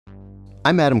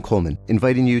I'm Adam Coleman,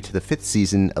 inviting you to the 5th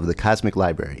season of the Cosmic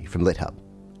Library from LitHub.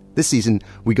 This season,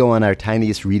 we go on our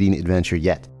tiniest reading adventure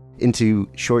yet, into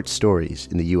short stories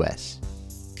in the US.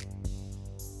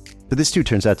 But this too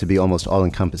turns out to be almost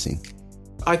all-encompassing.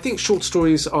 I think short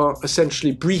stories are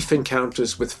essentially brief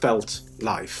encounters with felt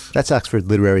life. That's Oxford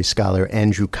literary scholar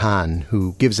Andrew Kahn,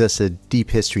 who gives us a deep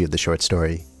history of the short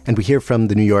story. And we hear from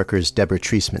The New Yorker's Deborah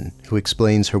Treisman, who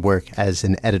explains her work as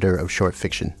an editor of short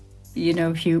fiction. You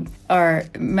know, if you are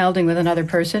melding with another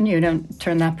person, you don't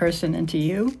turn that person into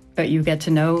you, but you get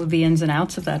to know the ins and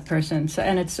outs of that person. So,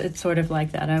 and it's sort of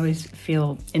like that. I always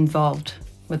feel involved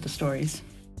with the stories.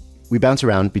 We bounce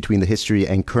around between the history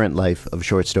and current life of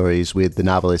short stories with the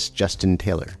novelist Justin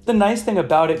Taylor. The nice thing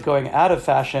about it going out of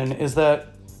fashion is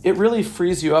that it really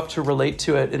frees you up to relate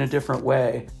to it in a different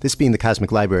way. This being the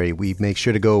Cosmic Library, we make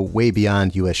sure to go way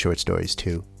beyond U.S. short stories,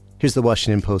 too. Here's the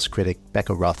Washington Post critic,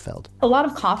 Becca Rothfeld. A lot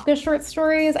of Kafka short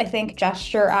stories, I think,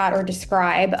 gesture at or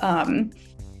describe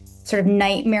sort of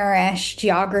nightmarish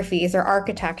geographies or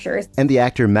architectures. And the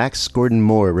actor Max Gordon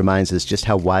Moore reminds us just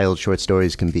how wild short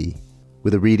stories can be,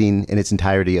 with a reading in its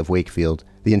entirety of Wakefield,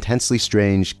 the intensely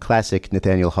strange, classic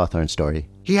Nathaniel Hawthorne story.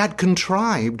 He had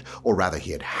contrived, or rather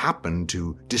he had happened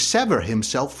to dissever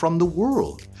himself from the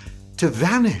world, to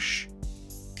vanish.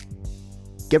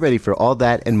 Get ready for all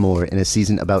that and more in a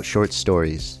season about short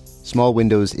stories, small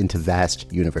windows into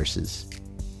vast universes.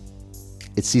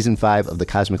 It's season 5 of the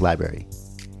Cosmic Library,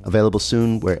 available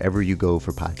soon wherever you go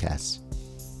for podcasts.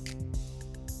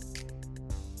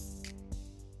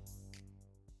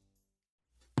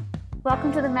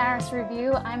 Welcome to the Maris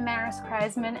Review. I'm Maris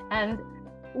Kreisman, and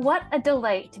what a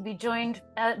delight to be joined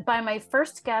by my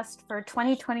first guest for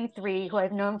 2023, who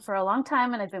I've known for a long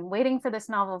time, and I've been waiting for this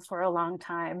novel for a long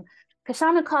time.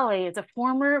 Kashana Cauley is a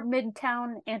former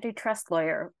Midtown antitrust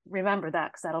lawyer. Remember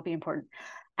that, because that'll be important.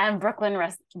 And Brooklyn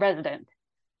resident.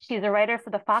 She's a writer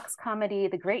for the Fox comedy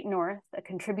The Great North, a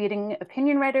contributing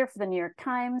opinion writer for the New York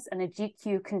Times, and a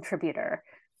GQ contributor.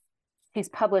 She's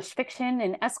published fiction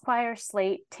in Esquire,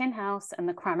 Slate, Tin House, and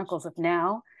the Chronicles of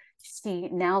Now. She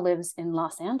now lives in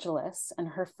Los Angeles, and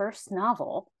her first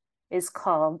novel is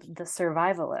called The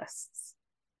Survivalists.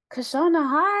 Kashana,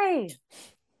 hi.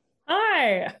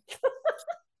 Hi.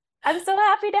 I'm so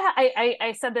happy to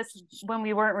I said this when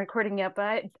we weren't recording yet,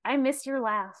 but I miss your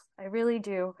laugh. I really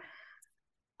do.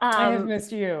 I have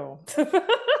missed you.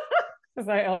 As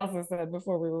I also said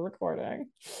before we were recording.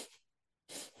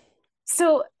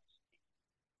 So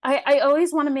I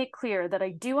always want to make clear that I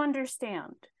do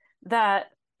understand that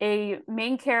a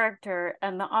main character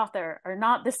and the author are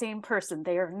not the same person.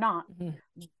 They are not.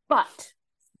 Mm-hmm. But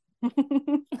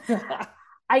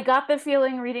I got the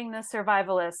feeling reading The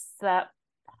Survivalists that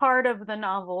part of the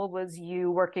novel was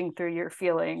you working through your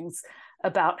feelings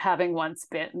about having once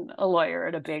been a lawyer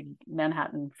at a big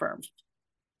Manhattan firm.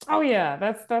 Oh yeah,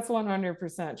 that's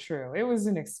 100% true. It was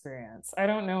an experience. I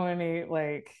don't know any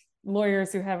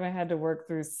lawyers who haven't had to work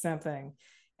through something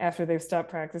after they've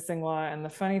stopped practicing law. And the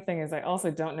funny thing is, I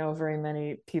also don't know very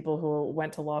many people who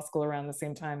went to law school around the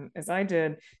same time as I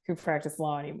did who practice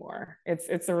law anymore.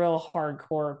 It's a real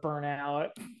hardcore burnout.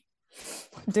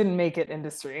 Didn't make it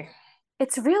industry.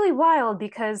 It's really wild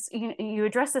because you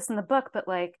address this in the book, but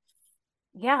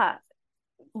yeah,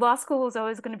 law school was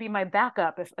always going to be my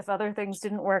backup if other things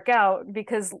didn't work out,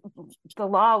 because the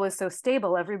law was so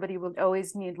stable. Everybody would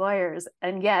always need lawyers.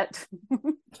 And yet,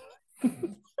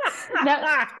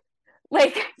 now,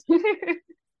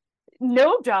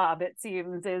 no job, it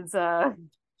seems, is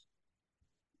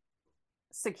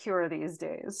secure these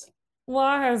days.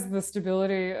 Law has the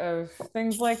stability of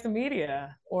things like the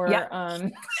media or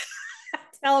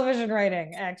television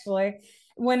writing, actually.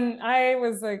 When I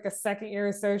was a second-year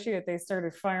associate, they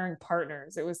started firing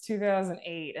partners. It was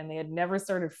 2008, and they had never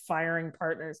started firing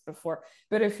partners before.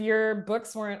 But if your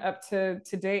books weren't up to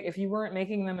date, if you weren't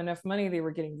making them enough money, they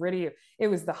were getting rid of you. It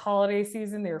was the holiday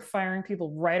season. They were firing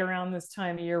people right around this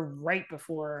time of year, right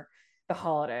before the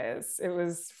holidays. It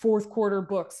was fourth quarter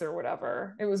books or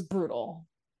whatever. It was brutal.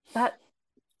 That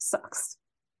sucks.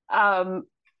 And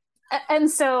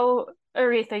so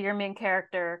Aretha, your main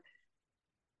character,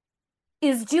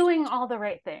 is doing all the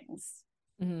right things.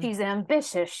 Mm-hmm. She's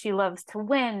ambitious. She loves to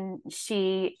win.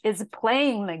 She is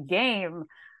playing the game.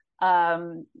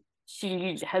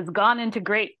 She has gone into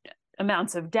great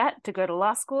amounts of debt to go to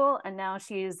law school, and now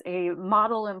she's a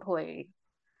model employee.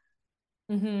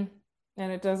 Mm-hmm.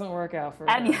 And it doesn't work out for her.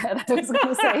 And yeah, I was going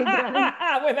to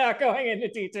say without going into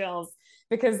details,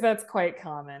 because that's quite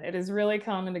common. It is really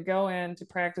common to go in to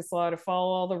practice law, to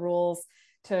follow all the rules,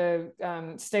 to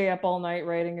stay up all night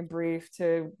writing a brief,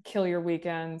 to kill your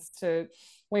weekends, to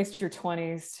waste your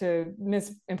 20s, to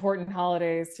miss important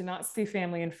holidays, to not see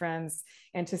family and friends,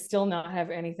 and to still not have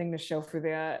anything to show for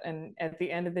that. And at the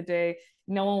end of the day,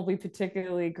 no one will be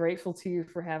particularly grateful to you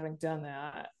for having done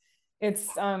that. It's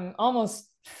almost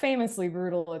famously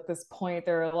brutal at this point.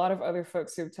 There are a lot of other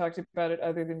folks who have talked about it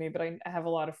other than me, but I have a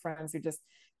lot of friends who just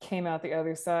came out the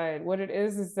other side. What it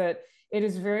is that it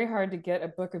is very hard to get a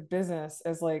book of business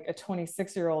as like a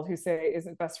 26-year-old who say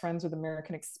isn't best friends with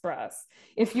American Express.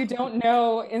 If you don't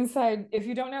know if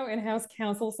you don't know in-house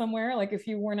counsel somewhere, like if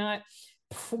you were not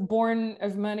born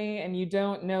of money and you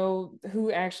don't know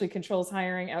who actually controls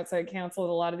hiring outside counsel at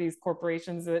a lot of these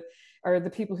corporations that are the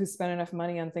people who spend enough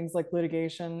money on things like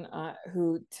litigation,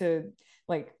 who to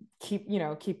like keep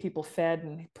people fed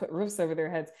and put roofs over their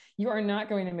heads, you are not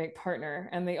going to make partner.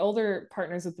 And the older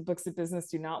partners with the books of business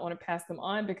do not want to pass them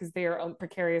on because they are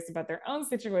precarious about their own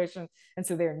situation, and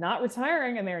so they're not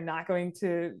retiring and they're not going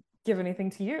to give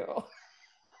anything to you.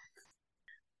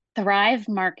 Thrive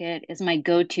Market is my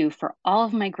go-to for all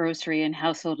of my grocery and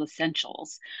household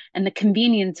essentials, and the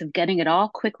convenience of getting it all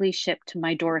quickly shipped to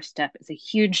my doorstep is a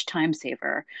huge time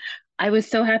saver. I was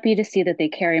so happy to see that they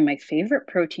carry my favorite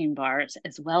protein bars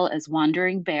as well as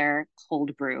Wandering Bear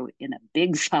cold brew in a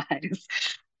big size.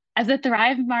 As a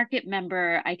Thrive Market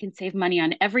member, I can save money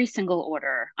on every single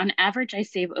order. On average, I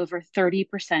save over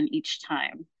 30% each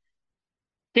time.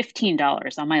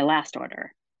 $15 on my last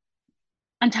order.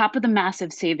 On top of the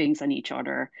massive savings on each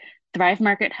order, Thrive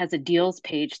Market has a deals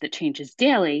page that changes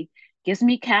daily, gives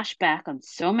me cash back on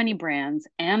so many brands,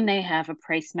 and they have a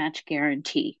price match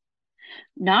guarantee.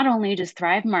 Not only does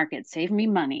Thrive Market save me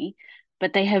money,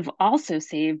 but they have also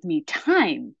saved me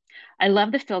time. I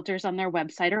love the filters on their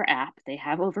website or app. They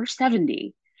have over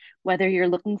 70. Whether you're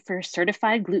looking for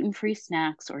certified gluten-free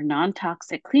snacks or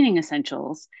non-toxic cleaning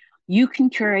essentials, you can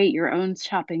curate your own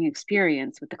shopping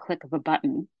experience with the click of a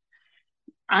button.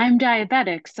 I'm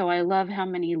diabetic, so I love how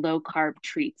many low-carb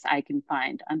treats I can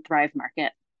find on Thrive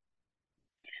Market.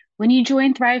 When you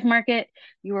join Thrive Market,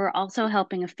 you are also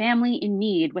helping a family in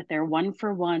need with their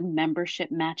 1-for-1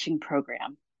 membership matching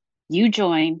program. You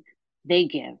join, they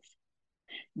give.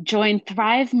 Join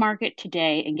Thrive Market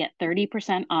today and get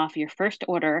 30% off your first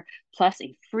order plus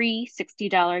a free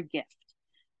 $60 gift.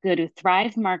 Go to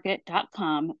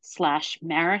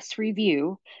thrivemarket.com/Maris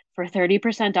Review for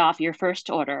 30% off your first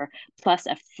order plus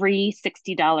a free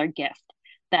 $60 gift.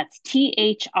 That's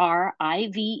THRIVE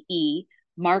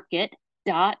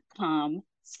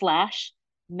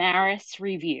market.com/Maris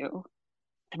Review.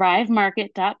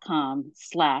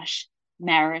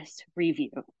 thrivemarket.com/Maris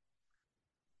Review.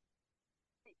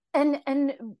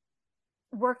 And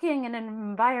working in an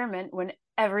environment when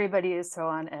everybody is so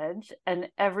on edge and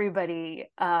everybody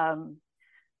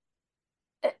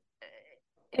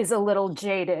is a little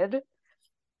jaded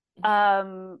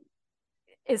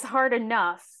is hard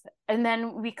enough. And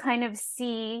then we kind of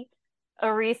see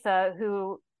Aretha,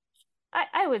 who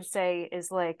I would say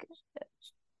is like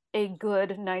a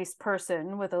good, nice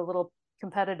person with a little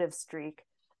competitive streak,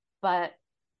 but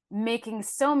making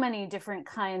so many different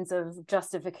kinds of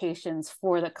justifications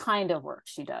for the kind of work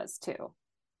she does too.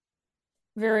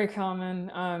 Very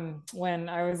common. When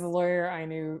I was a lawyer, I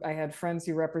knew I had friends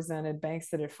who represented banks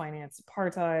that had financed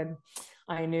apartheid.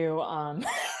 I knew, oh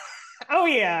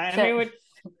yeah, and they would.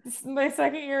 My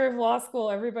second year of law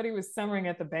school, everybody was summering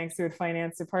at the banks who had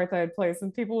financed apartheid place,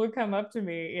 and people would come up to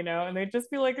me, and they'd just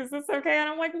be like, "Is this okay?" And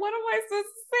I'm like, "What am I supposed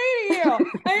to say to you?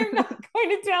 I am not going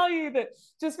to tell you that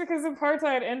just because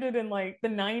apartheid ended in like the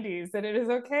 90s, that it is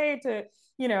okay to,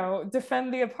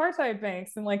 defend the apartheid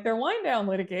banks and like their wind down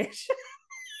litigation."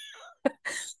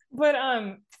 But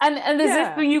and as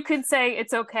if you could say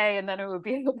it's okay and then it would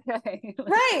be okay.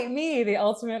 Right, me, the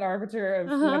ultimate arbiter of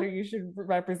whether you should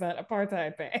represent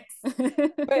apartheid banks.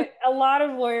 But a lot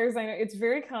of lawyers, I know it's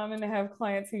very common to have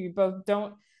clients who you both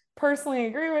don't personally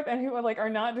agree with and who are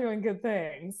not doing good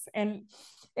things. And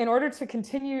in order to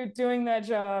continue doing that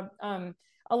job, a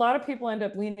lot of people end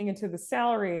up leaning into the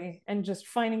salary and just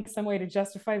finding some way to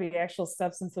justify the actual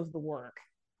substance of the work.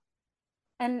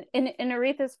 And in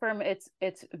Aretha's firm, it's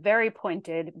very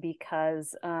pointed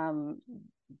because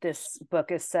this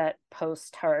book is set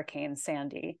post Hurricane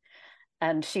Sandy,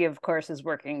 and she, of course, is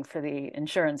working for the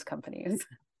insurance companies.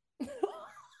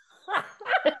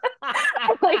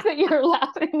 I like that you're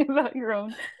laughing about your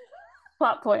own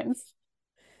plot points.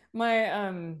 My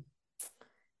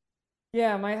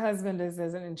husband is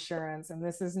in insurance, and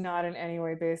this is not in any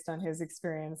way based on his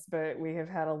experience, but we have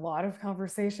had a lot of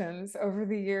conversations over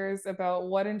the years about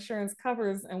what insurance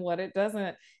covers and what it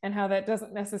doesn't, and how that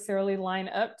doesn't necessarily line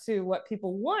up to what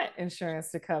people want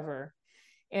insurance to cover.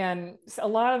 And a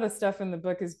lot of the stuff in the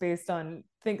book is based on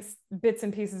things, bits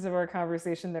and pieces of our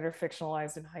conversation that are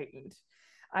fictionalized and heightened.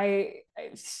 I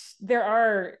there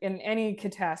are in any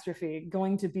catastrophe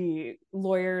going to be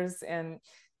lawyers and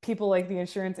people like the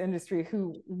insurance industry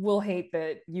who will hate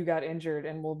that you got injured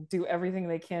and will do everything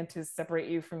they can to separate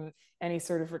you from any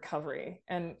sort of recovery.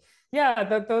 And yeah,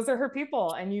 those are her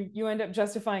people, and you end up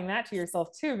justifying that to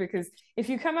yourself too, because if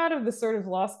you come out of the sort of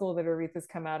law school that Aretha's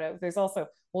come out of, there's also,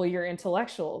 well, you're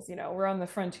intellectuals, we're on the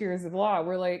frontiers of law,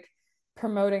 we're like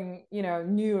promoting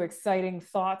new exciting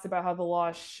thoughts about how the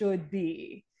law should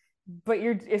be. But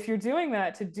if you're doing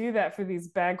that to do that for these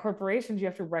bad corporations, you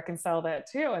have to reconcile that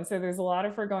too. And so there's a lot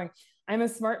of her going, I'm a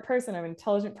smart person, I'm an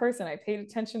intelligent person, I paid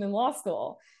attention in law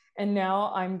school, and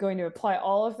now I'm going to apply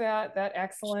all of that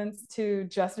excellence to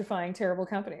justifying terrible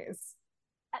companies.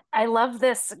 I love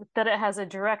this, that it has a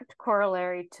direct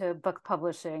corollary to book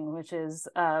publishing, which is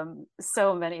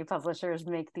so many publishers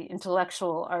make the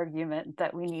intellectual argument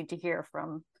that we need to hear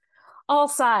from all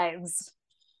sides.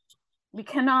 We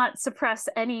cannot suppress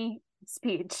any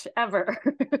speech ever.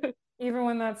 Even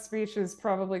when that speech is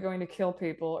probably going to kill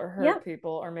people or hurt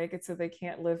people or make it so they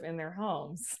can't live in their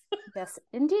homes. Yes,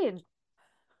 indeed.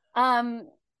 And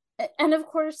of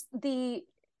course, the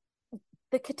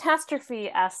catastrophe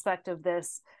aspect of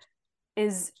this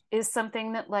is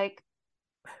something that like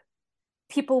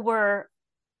people were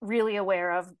really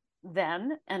aware of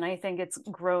then, and I think it's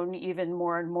grown even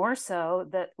more and more so,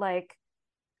 that like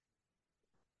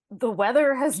the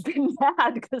weather has been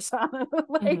bad, Kashana,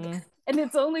 like, and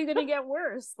it's only going to get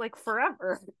worse, like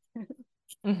forever.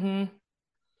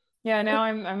 Yeah, now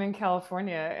I'm in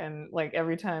California, and like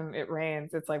every time it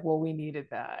rains, it's like, well, we needed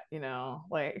that,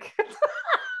 like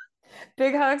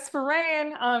big hugs for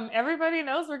rain. Everybody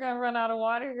knows we're gonna run out of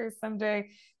water here someday,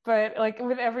 but like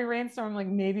with every rainstorm, like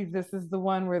maybe this is the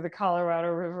one where the Colorado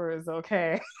River is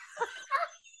okay.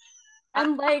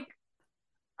 And like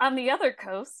on the other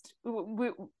coast,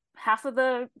 half of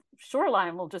the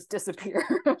shoreline will just disappear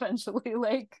eventually.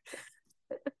 Like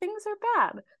things are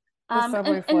bad. The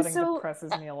subway flooding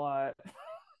depresses me a lot.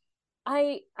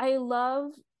 I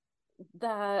love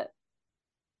that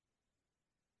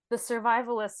the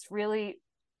survivalists really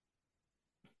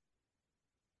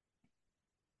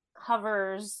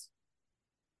covers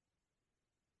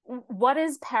what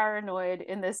is paranoid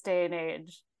in this day and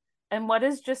age and what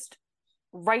is just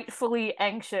rightfully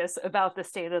anxious about the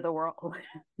state of the world.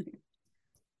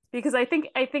 Because I think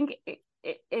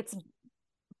it's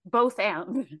both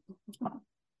and.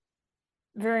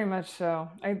 Very much so.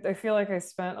 I feel like I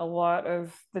spent a lot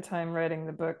of the time writing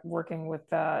the book working with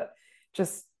that.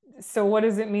 Just so what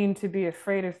does it mean to be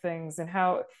afraid of things, and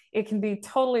how it can be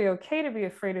totally okay to be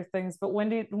afraid of things, but when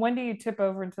do you tip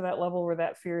over into that level where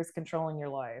that fear is controlling your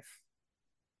life?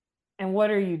 And what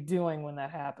are you doing when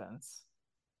that happens?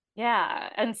 Yeah.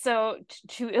 And so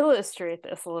to illustrate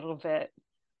this a little bit,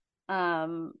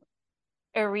 Aretha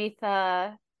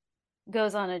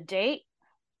goes on a date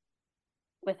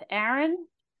with Aaron,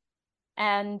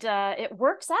 and it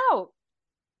works out.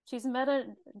 She's met a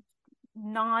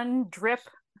non-drip.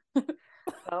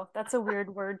 So that's a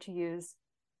weird word to use,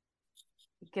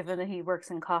 given that he works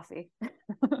in coffee.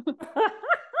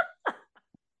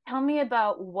 Tell me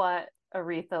about what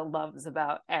Aretha loves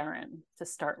about Aaron to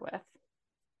start with.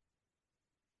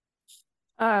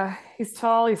 He's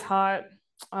tall, he's hot,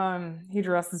 he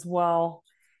dresses well.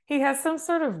 He has some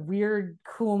sort of weird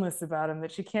coolness about him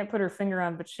that she can't put her finger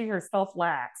on, but she herself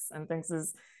lacks and thinks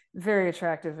is very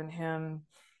attractive in him.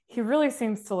 He really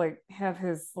seems to like have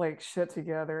his like shit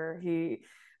together. He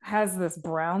has this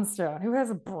brownstone. Who has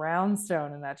a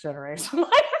brownstone in that generation?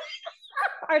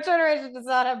 Our generation does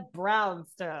not have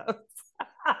brownstones.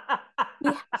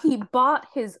 He bought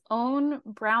his own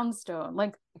brownstone.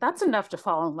 Like that's enough to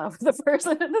fall in love with a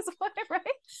person in this way, right?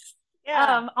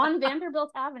 Yeah. On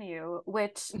Vanderbilt Avenue,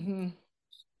 which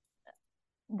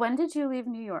when did you leave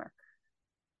New York?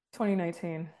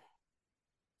 2019.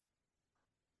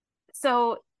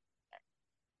 So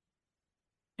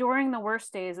during the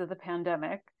worst days of the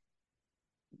pandemic,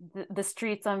 the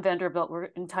streets on Vanderbilt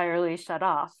were entirely shut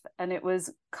off, and it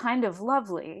was kind of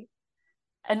lovely.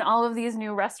 And all of these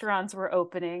new restaurants were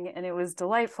opening, and it was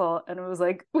delightful. And it was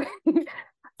like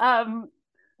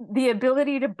the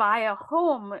ability to buy a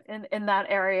home in that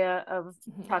area of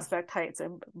Prospect Heights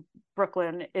and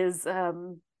Brooklyn is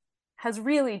has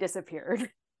really disappeared.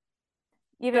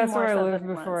 Even that's where I lived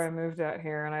before I moved out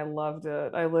here, and I loved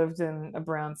it. I lived in a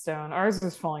brownstone. Ours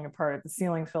was falling apart. The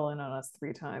ceiling fell in on us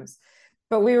 3 times.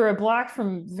 But we were a block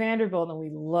from Vanderbilt and we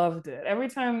loved it.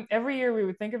 Every year we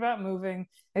would think about moving,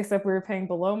 except we were paying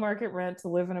below market rent to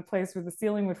live in a place where the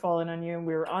ceiling would fall in on you. And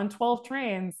we were on 12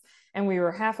 trains and we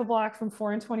were half a block from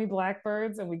 4 and 20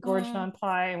 Blackbirds and we gorged on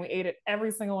pie and we ate at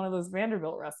every single one of those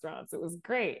Vanderbilt restaurants. It was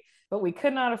great, but we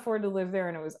could not afford to live there.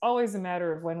 And it was always a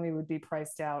matter of when we would be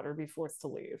priced out or be forced to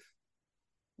leave.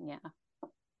 Yeah.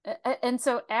 And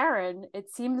so Aaron,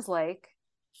 it seems like,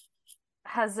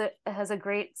 has a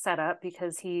great setup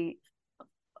because he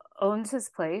owns his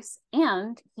place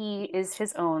and he is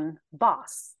his own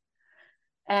boss.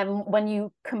 And when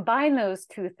you combine those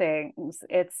two things,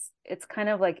 it's kind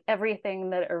of like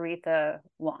everything that Aretha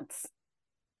wants.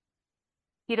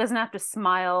 He doesn't have to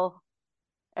smile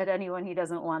at anyone he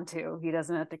doesn't want to. He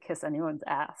doesn't have to kiss anyone's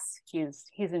ass. He's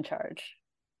in charge.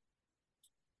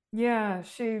 Yeah,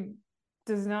 she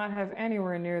does not have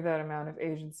anywhere near that amount of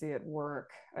agency at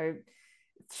work.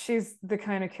 She's the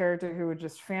kind of character who would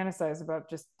just fantasize about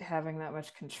just having that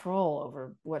much control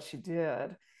over what she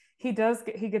did. He gets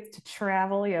to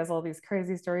travel. He has all these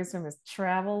crazy stories from his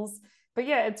travels. But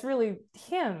yeah, it's really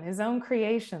him, his own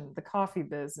creation, the coffee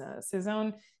business, his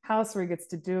own house where he gets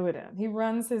to do it in. He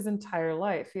runs his entire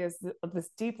life. He has this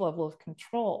deep level of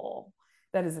control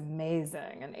that is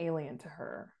amazing and alien to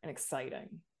her and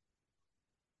exciting.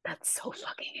 That's so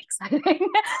fucking exciting.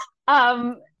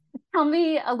 Tell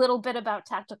me a little bit about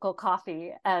Tactical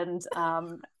Coffee and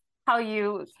how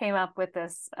you came up with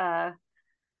this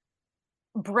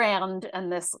brand and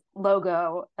this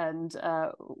logo and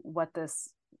what this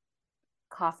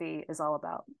coffee is all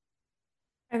about.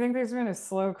 I think there's been a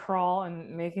slow crawl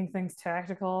in making things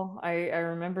tactical. I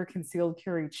remember concealed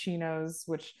carry chinos,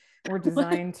 which were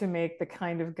designed to make the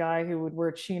kind of guy who would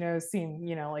wear chinos seem,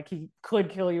 like he could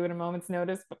kill you at a moment's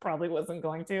notice, but probably wasn't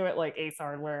going to at like Ace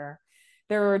Hardware.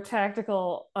 There were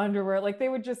tactical underwear. Like they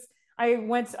would just, I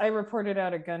reported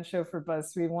out a gun show for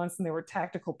BuzzFeed once and they were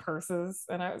tactical purses.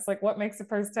 And I was like, what makes a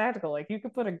purse tactical? Like you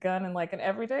could put a gun in like an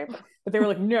everyday, but they were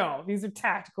like, no, these are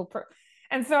tactical.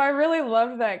 And so I really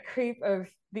loved that creep of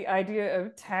the idea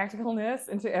of tacticalness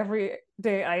into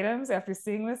everyday items after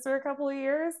seeing this for a couple of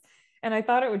years. And I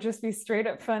thought it would just be straight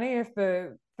up funny if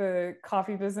the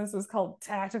coffee business was called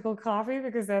Tactical Coffee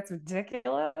because that's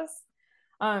ridiculous.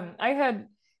 I had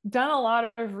done a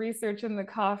lot of research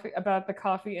about the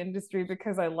coffee industry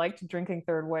because I liked drinking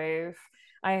third wave.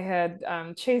 I had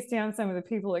chased down some of the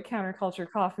people at Counterculture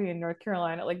Coffee in North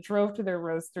Carolina, like drove to their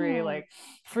roastery, like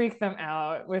freaked them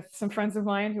out with some friends of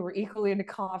mine who were equally into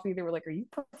coffee. They were like, "Are you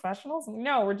professionals?"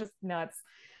 No, we're just nuts.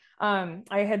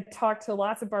 I had talked to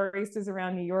lots of baristas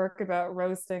around New York about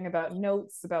roasting, about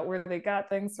notes, about where they got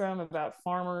things from, about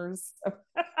farmers.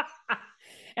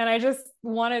 And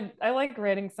I like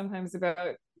writing sometimes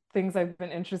about things I've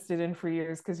been interested in for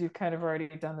years because you've kind of already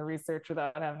done the research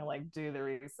without having to like do the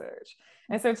research.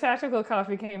 And so Tactical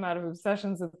Coffee came out of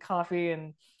obsessions with coffee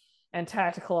and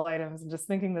tactical items and just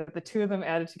thinking that the two of them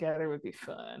added together would be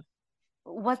fun.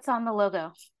 What's on the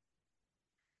logo?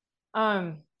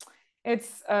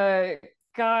 It's a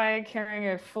guy carrying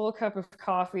a full cup of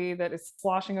coffee that is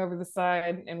sloshing over the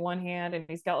side in one hand, and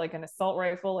he's got like an assault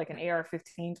rifle, like an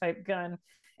AR-15 type gun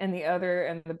in the other,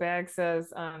 and the bag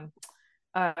says,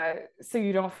 so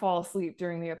you don't fall asleep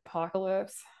during the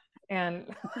apocalypse.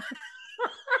 And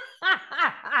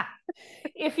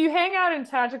if you hang out in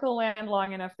tactical land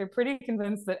long enough, they're pretty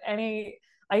convinced that any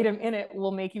item in it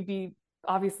will make you be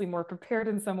obviously more prepared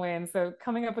in some way. And so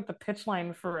coming up with the pitch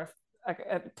line for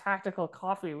a tactical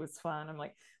coffee was fun. I'm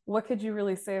like, what could you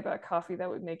really say about coffee that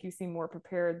would make you seem more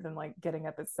prepared than like getting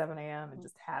up at 7 a.m. and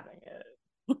just having it?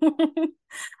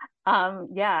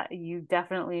 Yeah, you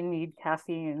definitely need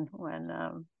caffeine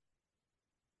when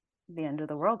the end of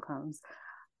the world comes.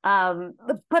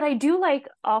 But I do like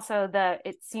also that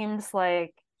it seems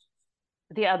like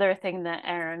the other thing that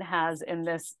Aaron has in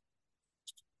this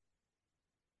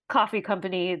coffee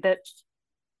company that,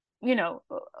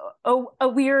 a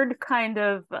weird kind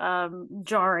of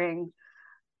jarring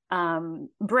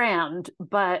brand,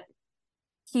 but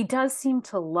he does seem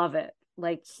to love it.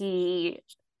 Like he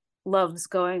loves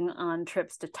going on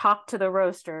trips to talk to the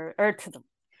roaster or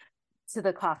to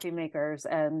the coffee makers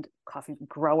and coffee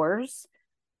growers.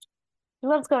 He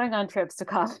loves going on trips to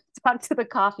talk to the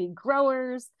coffee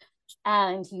growers,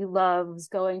 and he loves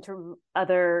going to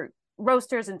other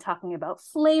roasters and talking about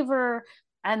flavor.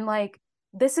 And like,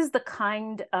 this is the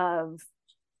kind of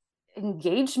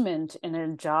engagement in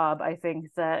a job I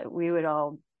think that we would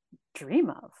all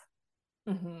dream of.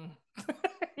 Mm-hmm.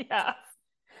 Yeah.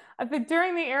 I think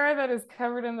during the era that is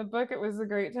covered in the book, it was a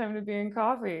great time to be in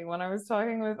coffee. When I was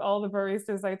talking with all the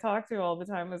baristas I talk to all the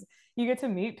time, was you get to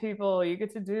meet people, you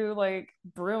get to do like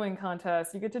brewing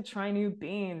contests, you get to try new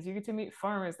beans, you get to meet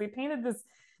farmers. They painted this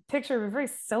picture of a very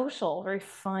social, very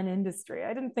fun industry.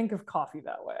 I didn't think of coffee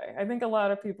that way. I think a lot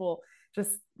of people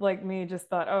just like me just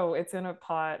thought, oh, it's in a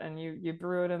pot and you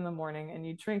brew it in the morning and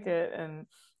you drink it. And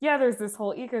yeah, there's this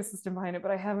whole ecosystem behind it, but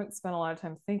I haven't spent a lot of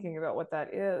time thinking about what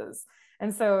that is.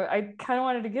 And so I kind of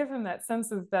wanted to give him that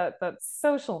sense of that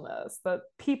socialness, that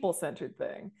people-centered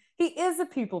thing. He is a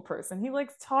people person. He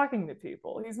likes talking to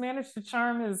people. He's managed to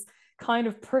charm his kind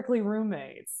of prickly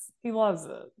roommates. He loves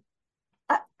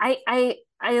it.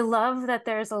 I love that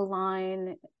there's a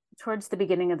line towards the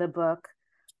beginning of the book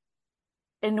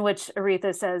in which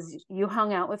Aretha says, you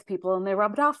hung out with people and they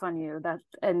rubbed off on you. That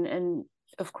and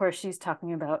of course she's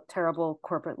talking about terrible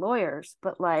corporate lawyers,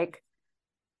 but like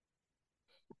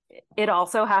it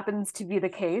also happens to be the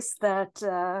case that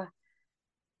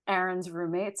Aaron's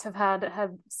roommates have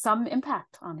had some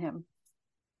impact on him.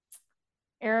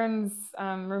 Aaron's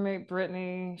roommate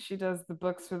Brittany, she does the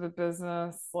books for the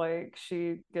business. Like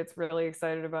she gets really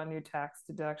excited about new tax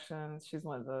deductions. She's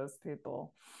one of those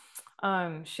people.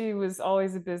 She was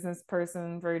always a business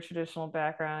person, very traditional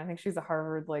background. I think she's a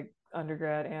Harvard like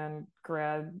undergrad and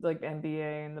grad, like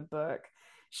MBA in the book.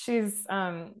 She's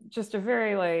just a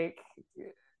very like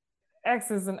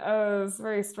X's and O's,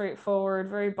 very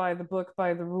straightforward, very by the book,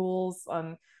 by the rules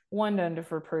on one end of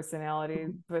her personality,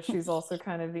 but she's also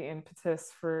kind of the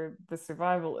impetus for the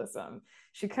survivalism.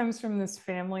 She comes from this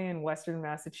family in Western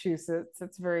Massachusetts.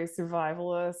 It's very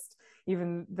survivalist,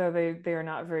 even though they are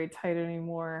not very tight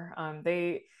anymore.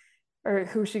 They or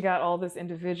who she got all this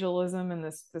individualism and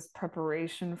this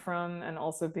preparation from, and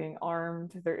also being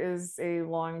armed. There is a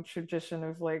long tradition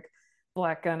of like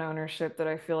Black gun ownership that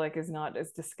I feel like is not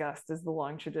as discussed as the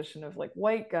long tradition of like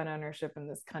white gun ownership in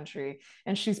this country.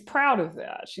 And she's proud of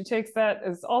that. She takes that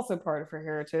as also part of her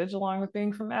heritage, along with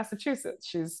being from Massachusetts.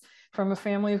 She's from a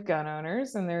family of gun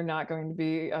owners, and they're not going to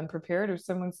be unprepared if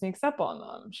someone sneaks up on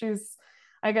them. She's,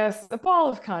 I guess, a ball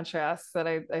of contrast that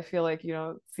I feel like you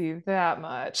don't see that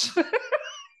much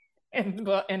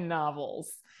in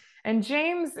novels. And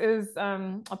James is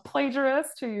a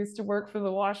plagiarist who used to work for the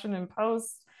Washington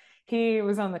Post. He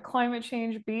was on the climate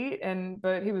change beat,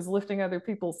 but he was lifting other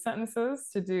people's sentences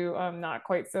to do not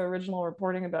quite so original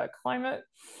reporting about climate.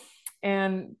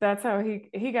 And that's how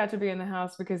he got to be in the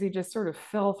house, because he just sort of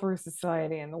fell through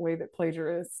society in the way that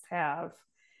plagiarists have.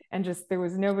 And just there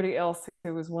was nobody else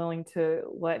who was willing to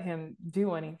let him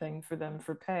do anything for them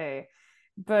for pay.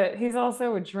 But he's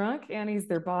also a drunk and he's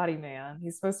their body man.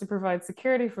 He's supposed to provide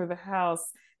security for the house,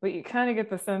 but you kind of get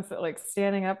the sense that like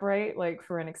standing upright like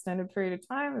for an extended period of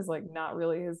time is like not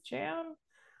really his jam.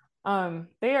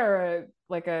 They are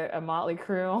a motley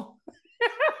crew.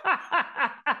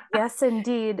 Yes,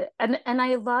 indeed. And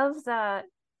I love that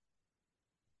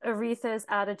Aretha's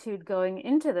attitude going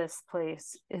into this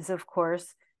place is, of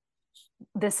course,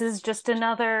 this is just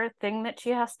another thing that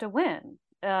she has to win.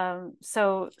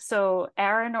 So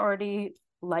Aaron already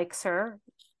likes her,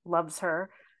 loves her,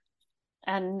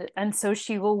 and so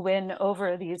she will win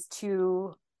over these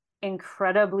two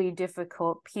incredibly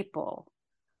difficult people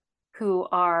who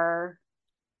have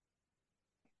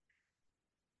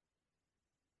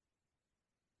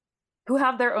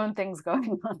their own things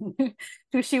going on,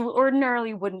 who she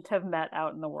ordinarily wouldn't have met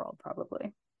out in the world,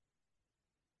 probably.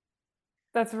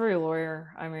 That's very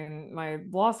lawyer. I mean, my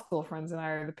law school friends and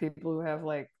I are the people who have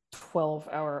like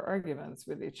 12-hour arguments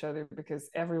with each other because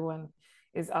everyone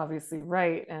is obviously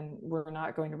right, and we're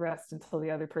not going to rest until the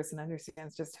other person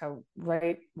understands just how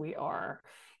right we are.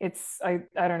 I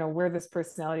don't know where this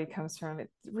personality comes from. It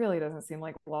really doesn't seem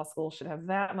like law school should have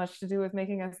that much to do with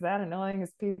making us that annoying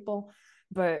as people.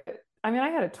 But I mean,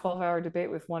 I had a 12-hour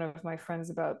debate with one of my friends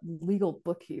about legal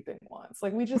bookkeeping once.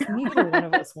 Like, we just, neither one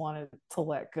of us wanted to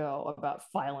let go about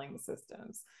filing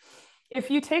systems. If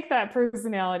you take that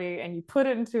personality and you put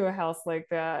it into a house like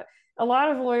that, a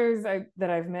lot of lawyers that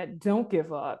I've met don't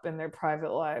give up in their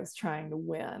private lives trying to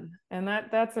win. And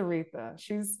that's Aretha.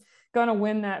 She's going to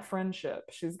win that friendship.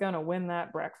 She's going to win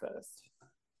that breakfast.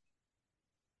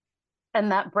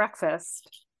 And that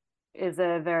breakfast is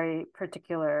a very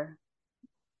particular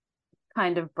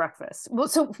kind of breakfast. Well,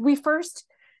 so we first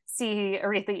see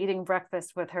Aretha eating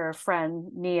breakfast with her friend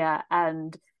Nia,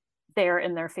 and they're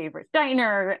in their favorite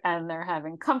diner and they're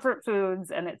having comfort foods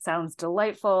and it sounds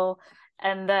delightful.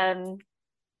 And then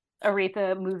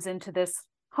Aretha moves into this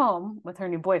home with her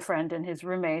new boyfriend and his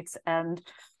roommates and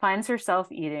finds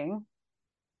herself eating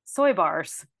soy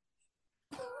bars.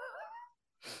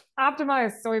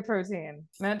 Optimized soy protein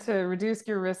meant to reduce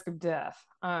your risk of death.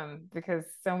 Because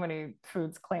so many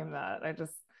foods claim that. I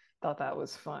just thought that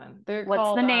was fun. They're What's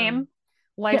called the name?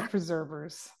 life Yeah.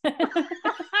 preservers.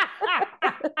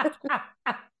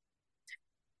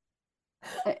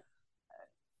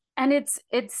 And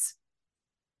it's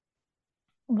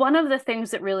one of the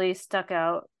things that really stuck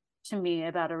out to me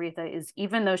about Aretha is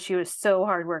even though she was so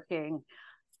hardworking,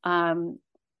 um,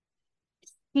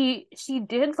 she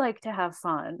did like to have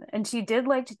fun and she did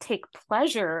like to take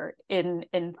pleasure in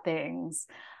things,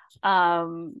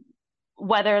 um,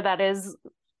 whether that is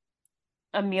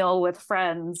a meal with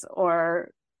friends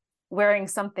or wearing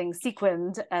something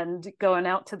sequined and going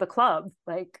out to the club.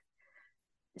 Like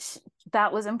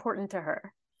that was important to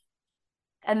her.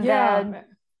 And then Yeah.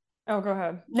 Oh, go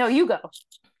ahead. no, you go.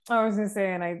 I was gonna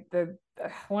say, and the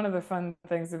one of the fun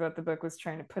things about the book was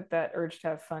trying to put that urge to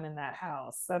have fun in that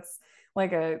house. That's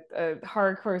like a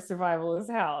hardcore survivalist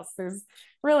house. There's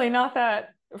really not that,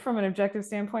 from an objective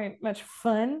standpoint, much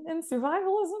fun in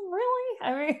survivalism, really.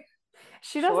 I mean,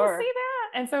 she doesn't Sure. see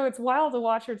that. And so it's wild to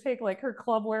watch her take like her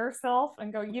clubwear self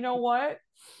and go, you know what?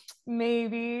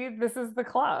 Maybe this is the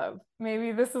club.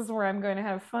 Maybe this is where I'm going to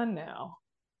have fun now.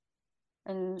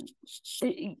 And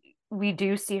we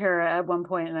do see her at one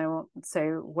point, and I won't say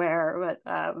where,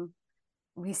 but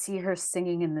we see her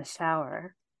singing in the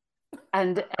shower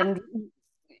and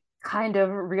kind of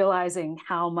realizing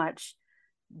how much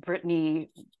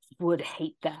Brittany would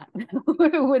hate that,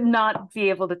 would not be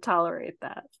able to tolerate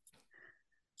that.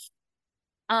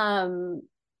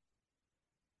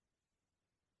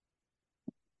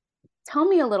 Tell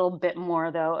me a little bit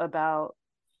more though about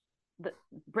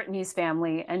Brittany's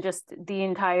family and just the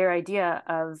entire idea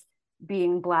of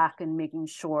being Black and making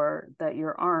sure that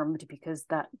you're armed, because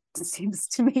that seems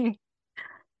to me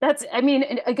that's, I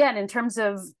mean, again, in terms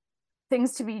of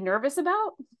things to be nervous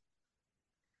about,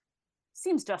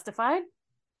 seems justified.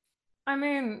 I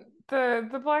mean,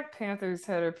 the Black Panthers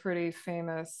had a pretty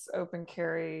famous open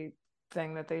carry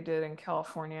thing that they did in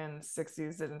California in the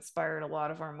 60s that inspired a lot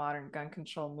of our modern gun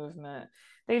control movement.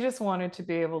 They just wanted to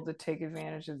be able to take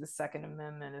advantage of the Second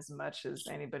Amendment as much as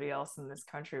anybody else in this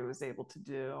country was able to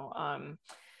do.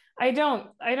 I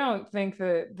don't think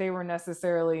that they were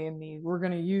necessarily in the we're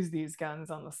going to use these guns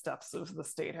on the steps of the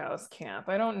State House camp.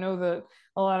 I don't know that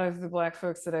a lot of the Black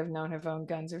folks that I've known have owned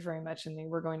guns are very much in the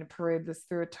we're going to parade this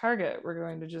through a Target. We're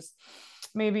going to just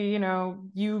maybe,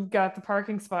 you got the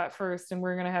parking spot first and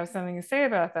we're going to have something to say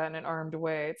about that in an armed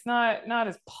way. It's not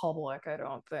as public, I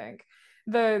don't think.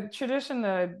 The tradition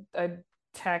that I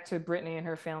tacked to Brittany and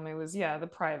her family was, yeah, the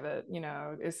private,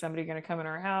 is somebody going to come in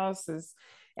our house? Is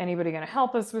anybody going to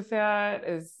help us with that?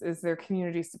 Is there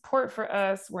community support for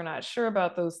us? We're not sure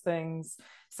about those things,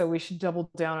 so we should double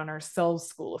down on ourselves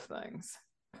school of things.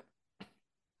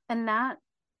 And that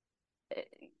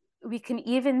we can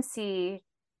even see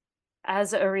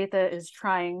as Aretha is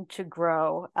trying to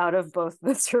grow out of both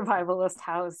the survivalist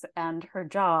house and her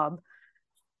job,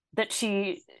 that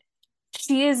she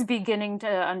is beginning to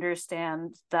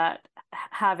understand that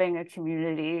having a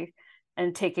community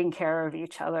and taking care of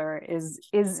each other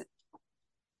is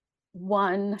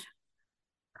one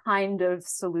kind of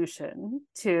solution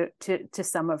to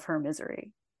some of her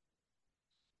misery.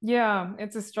 Yeah,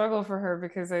 it's a struggle for her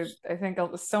because I think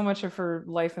so much of her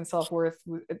life and self-worth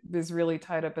is really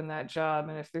tied up in that job.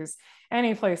 And if there's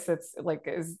any place that's like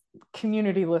as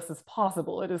communityless as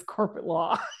possible, it is corporate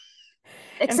law.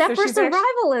 Except for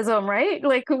survivalism, actually, right?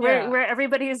 Like where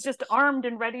everybody is just armed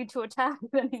and ready to attack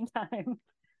at any time.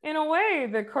 In a way,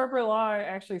 the corporate law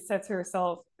actually sets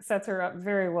her up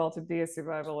very well to be a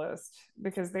survivalist,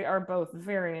 because they are both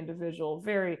very individual,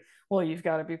 very, well, you've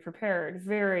got to be prepared,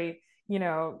 very,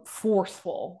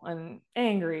 forceful and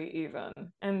angry even.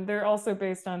 And they're also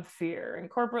based on fear. In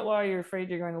corporate law, you're afraid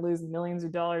you're going to lose millions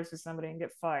of dollars to somebody and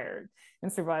get fired. In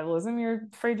survivalism, you're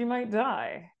afraid you might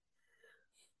die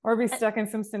or be stuck in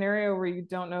some scenario where you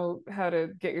don't know how to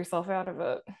get yourself out of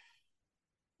it.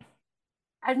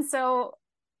 And so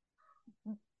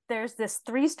there's this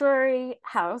 3-story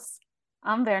house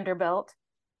on Vanderbilt,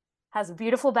 has a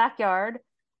beautiful backyard,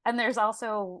 and there's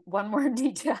also one more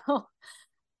detail.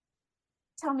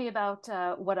 Tell me about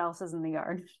what else is in the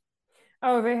yard.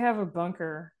 Oh, they have a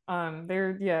bunker.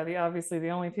 They're obviously the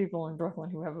only people in Brooklyn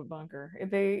who have a bunker.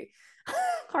 They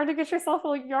hard to get yourself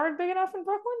a yard big enough in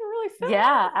Brooklyn to really fit.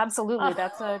 Yeah, absolutely.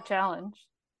 That's a challenge.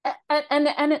 And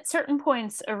at certain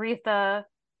points, Aretha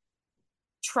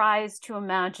tries to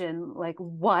imagine like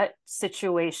what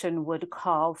situation would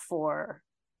call for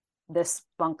this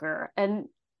bunker, and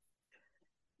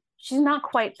she's not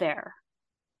quite there.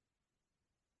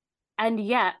 And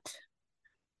yet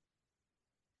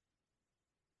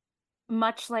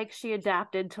much like she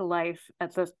adapted to life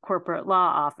at the corporate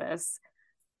law office,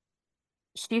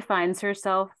 she finds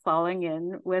herself falling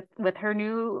in with her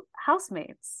new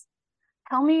housemates.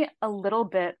 Tell me a little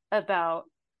bit about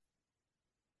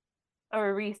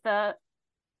Aretha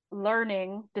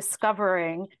learning,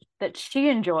 discovering that she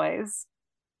enjoys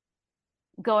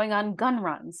going on gun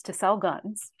runs to sell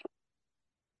guns.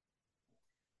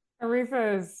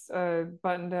 Aretha is a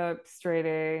buttoned up, straight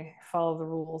A, follow the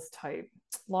rules type.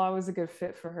 Law was a good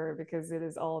fit for her because it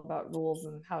is all about rules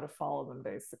and how to follow them,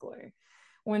 basically.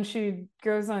 When she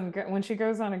goes on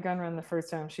a gun run the first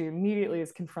time, she immediately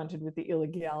is confronted with the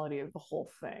illegality of the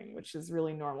whole thing, which is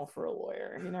really normal for a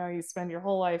lawyer. You know, you spend your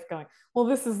whole life going, well,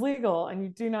 this is legal, and you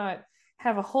do not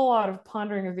have a whole lot of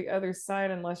pondering of the other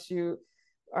side unless you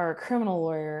are a criminal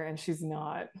lawyer, and she's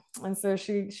not. And so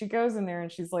she goes in there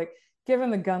and she's like,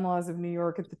 given the gun laws of New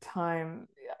York at the time,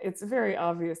 it's very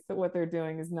obvious that what they're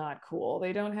doing is not cool.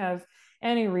 They don't have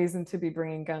any reason to be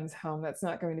bringing guns home. That's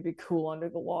not going to be cool under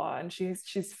the law. And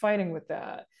she's fighting with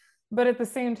that. But at the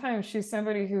same time, she's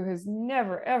somebody who has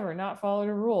never, ever not followed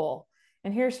a rule.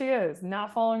 And here she is,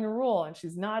 not following a rule, and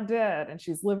she's not dead, and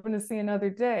she's living to see another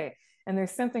day. And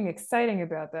there's something exciting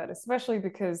about that, especially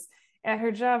because at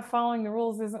her job, following the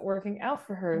rules isn't working out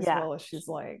for her as well as she's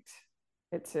liked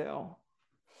it to.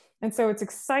 And so it's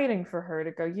exciting for her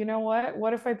to go, you know what?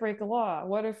 What if I break a law?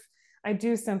 What if I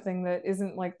do something that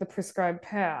isn't like the prescribed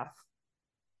path?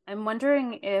 I'm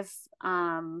wondering if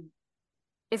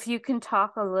you can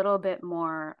talk a little bit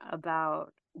more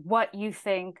about what you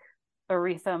think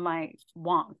Aretha might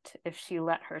want if she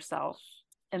let herself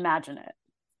imagine it.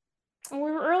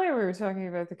 Earlier we were talking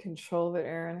about the control that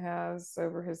Aaron has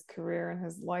over his career and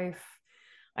his life.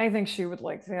 I think she would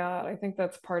like that. I think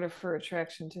that's part of her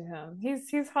attraction to him.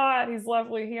 He's hot, he's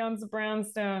lovely, he owns a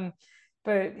brownstone,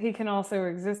 but he can also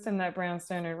exist in that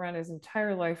brownstone and run his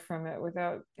entire life from it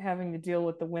without having to deal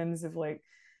with the whims of like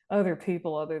other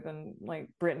people other than like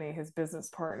Brittany, his business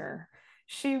partner.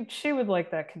 She would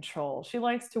like that control. She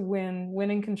likes to win.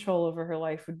 Winning control over her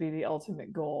life would be the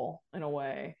ultimate goal in a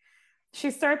way.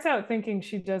 She starts out thinking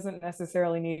she doesn't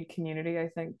necessarily need community, I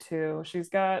think, too. She's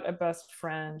got a best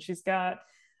friend. She's got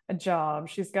a job.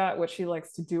 She's got what she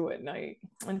likes to do at night.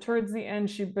 And towards the end,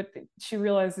 she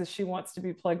realizes she wants to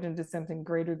be plugged into something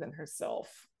greater than herself.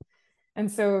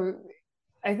 And so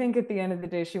I think at the end of the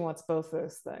day, she wants both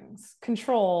those things.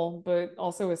 Control, but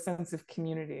also a sense of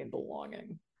community and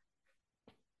belonging.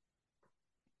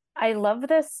 I love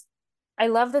this. I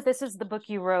love that this is the book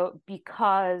you wrote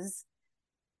because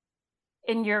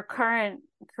in your current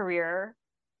career,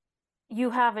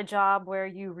 you have a job where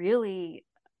you really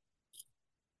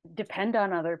depend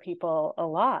on other people a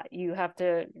lot. You have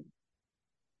to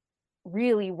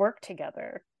really work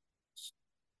together.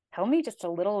 Tell me just a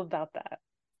little about that.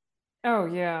 Oh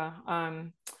yeah.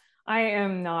 I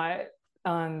am not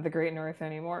on the Great North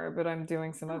anymore, but I'm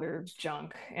doing some other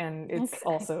junk, and it's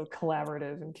also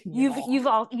collaborative and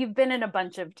communal. You've been in a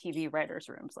bunch of TV writers'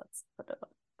 rooms. Let's put it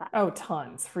like that. Oh,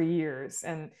 tons for years,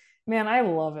 and man, I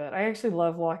love it. I actually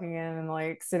love walking in and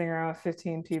like sitting around with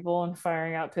 15 people and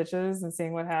firing out pitches and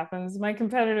seeing what happens. My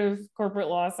competitive corporate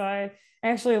law side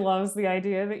actually loves the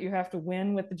idea that you have to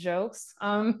win with the jokes.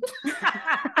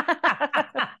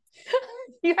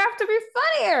 You have to be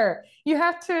funnier. You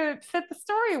have to fit the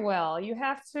story well. You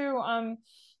have to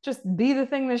just be the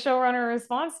thing the showrunner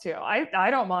responds to.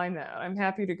 I don't mind that. I'm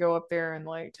happy to go up there and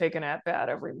like take an at bat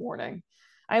every morning.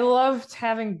 I loved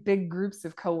having big groups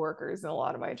of coworkers in a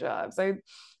lot of my jobs.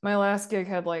 My last gig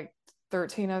had like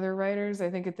 13 other writers. I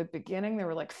think at the beginning there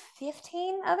were like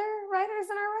 15 other writers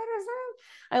in our writers' room.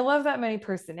 I love that many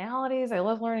personalities. I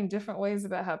love learning different ways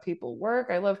about how people work.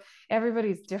 I love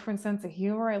everybody's different sense of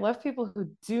humor. I love people who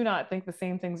do not think the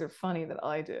same things are funny that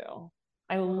I do.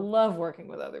 I love working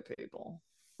with other people.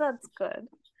 That's good.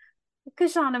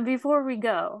 Kashana, before we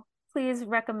go, please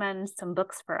recommend some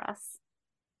books for us.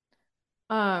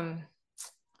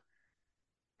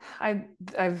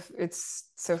 It's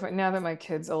so funny now that my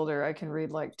kid's older, I can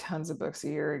read like tons of books a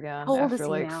year again. How old is he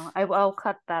now? I'll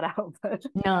cut that out. But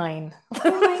 9.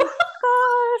 Oh my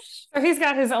gosh. So he's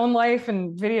got his own life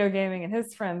and video gaming and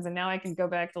his friends, and now I can go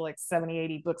back to like 70,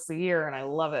 80 books a year, and I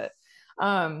love it.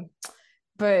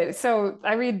 But so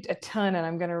I read a ton, and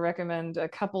I'm going to recommend a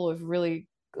couple of really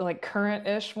like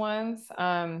current-ish ones.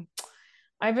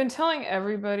 I've been telling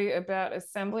everybody about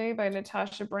Assembly by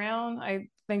Natasha Brown. I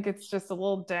think it's just a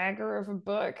little dagger of a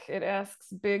book. It asks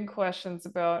big questions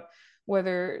about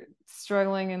whether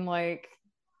struggling in like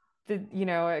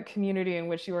a community in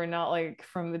which you are not like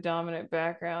from the dominant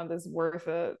background is worth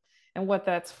it. and what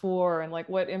that's for, and like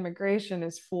what immigration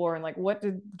is for, and like what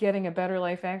did getting a better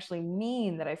life actually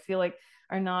mean, that I feel like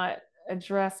are not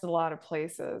addressed a lot of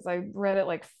places. I read it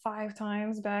like 5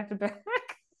 times back to back.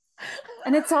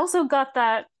 And it's also got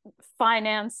that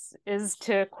finance is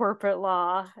to corporate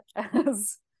law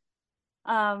as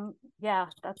yeah,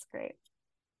 that's great.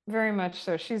 Very much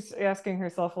so. She's asking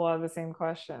herself a lot of the same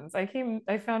questions. I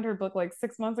found her book like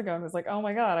 6 months ago and was like, oh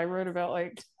my God, I wrote about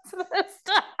like this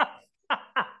stuff.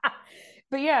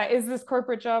 But yeah, is this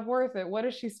corporate job worth it? What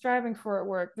is she striving for at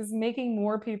work? Is making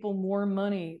more people more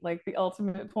money like the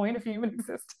ultimate point of human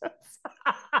existence?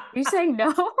 Are you saying no?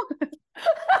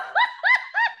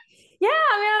 Yeah,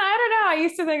 man, I don't know. I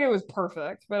used to think it was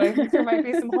perfect, but I think there might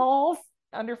be some holes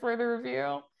under further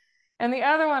review. And the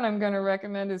other one I'm going to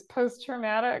recommend is Post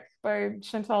Traumatic by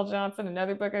Chantal Johnson,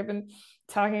 another book I've been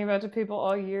talking about to people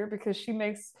all year because she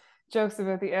makes jokes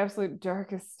about the absolute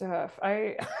darkest stuff.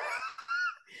 I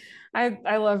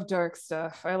love dark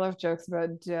stuff. I love jokes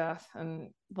about death and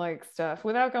like stuff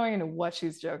without going into what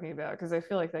she's joking about, because I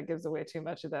feel like that gives away too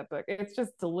much of that book. It's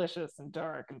just delicious and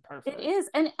dark and perfect. It is,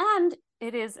 and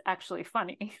it is actually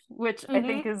funny, which I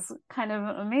think is kind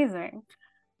of amazing.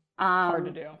 Hard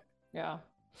to do. Yeah.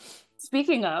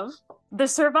 Speaking of The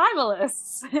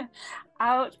Survivalists,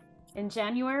 out in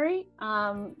January.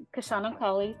 Kashana,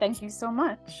 Cauley, thank you so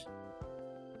much.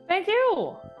 Thank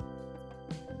you.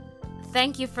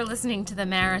 Thank you for listening to the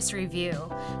Maris Review,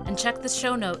 and check the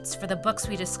show notes for the books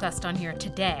we discussed on here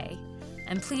today.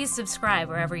 And please subscribe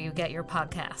wherever you get your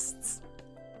podcasts.